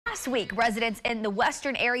Last week, residents in the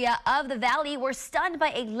western area of the valley were stunned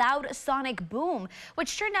by a loud sonic boom,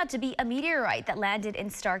 which turned out to be a meteorite that landed in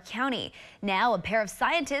Starr County. Now, a pair of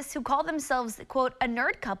scientists who call themselves, quote, a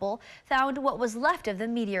nerd couple, found what was left of the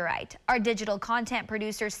meteorite. Our digital content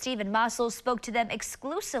producer, Stephen Mossel, spoke to them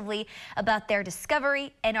exclusively about their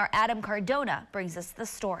discovery, and our Adam Cardona brings us the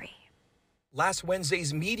story. Last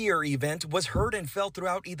Wednesday's meteor event was heard and felt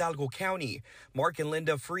throughout Hidalgo County. Mark and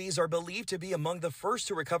Linda Fries are believed to be among the first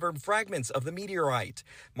to recover fragments of the meteorite.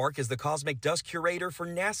 Mark is the cosmic dust curator for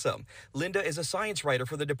NASA. Linda is a science writer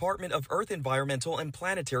for the Department of Earth, Environmental and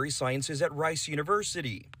Planetary Sciences at Rice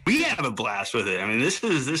University. We have a blast with it. I mean, this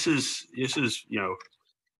is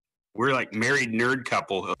we're like married nerd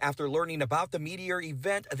couple. After learning about the meteor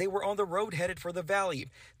event, they were on the road headed for the valley.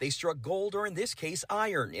 They struck gold, or in this case,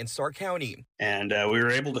 iron, in Starr County. And we were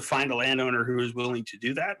able to find a landowner who was willing to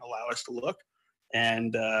do that, allow us to look.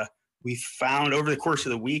 And we found over the course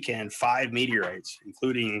of the weekend 5 meteorites,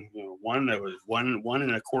 including one that was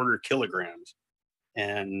 1.25 kilograms.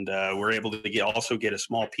 And we're able to also get a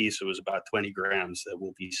small piece that was about 20 grams that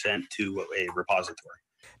will be sent to a repository.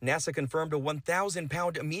 NASA confirmed a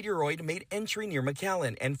 1,000-pound meteoroid made entry near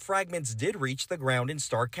McAllen, and fragments did reach the ground in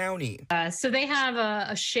Starr County. So they have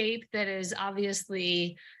a shape that is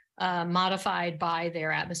obviously modified by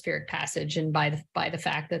their atmospheric passage and by the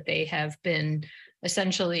fact that they have been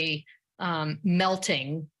essentially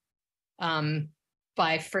melting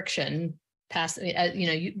by friction.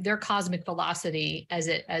 Their cosmic velocity as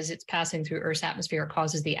it's passing through Earth's atmosphere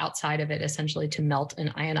causes the outside of it essentially to melt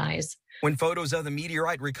and ionize. When photos of the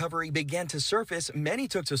meteorite recovery began to surface, many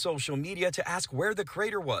took to social media to ask where the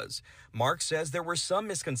crater was. Mark says there were some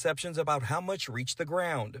misconceptions about how much reached the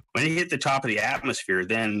ground. When it hit the top of the atmosphere,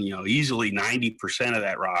 then easily 90% of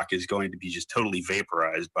that rock is going to be just totally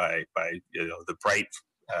vaporized by the bright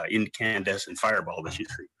incandescent fireball that you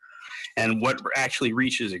see. And what actually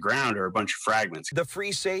reaches the ground are a bunch of fragments. The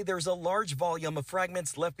Fries say there's a large volume of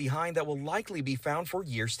fragments left behind that will likely be found for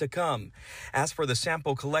years to come. As for the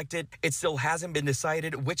sample collected, it still hasn't been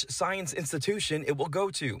decided which science institution it will go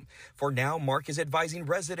to. For now, Mark is advising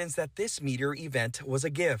residents that this meteor event was a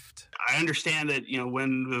gift. I understand that,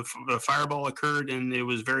 when the fireball occurred and it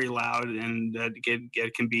was very loud, and that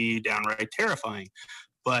it can be downright terrifying.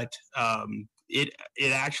 But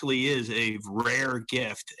it actually is a rare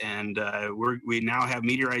gift, and we now have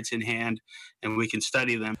meteorites in hand, and we can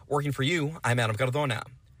study them. Working for you, I'm Adam Cardona.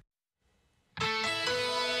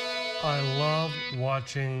 I love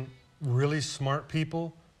watching really smart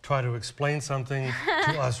people try to explain something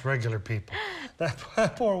to us regular people. That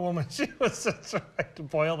poor woman, she was just trying to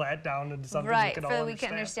boil that down into something we can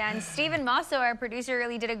understand. Stephen Mosso, our producer,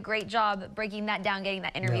 really did a great job breaking that down, getting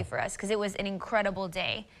that interview for us, because it was an incredible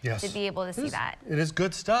day to be able to see that. It is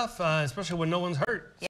good stuff, especially when no one's hurt.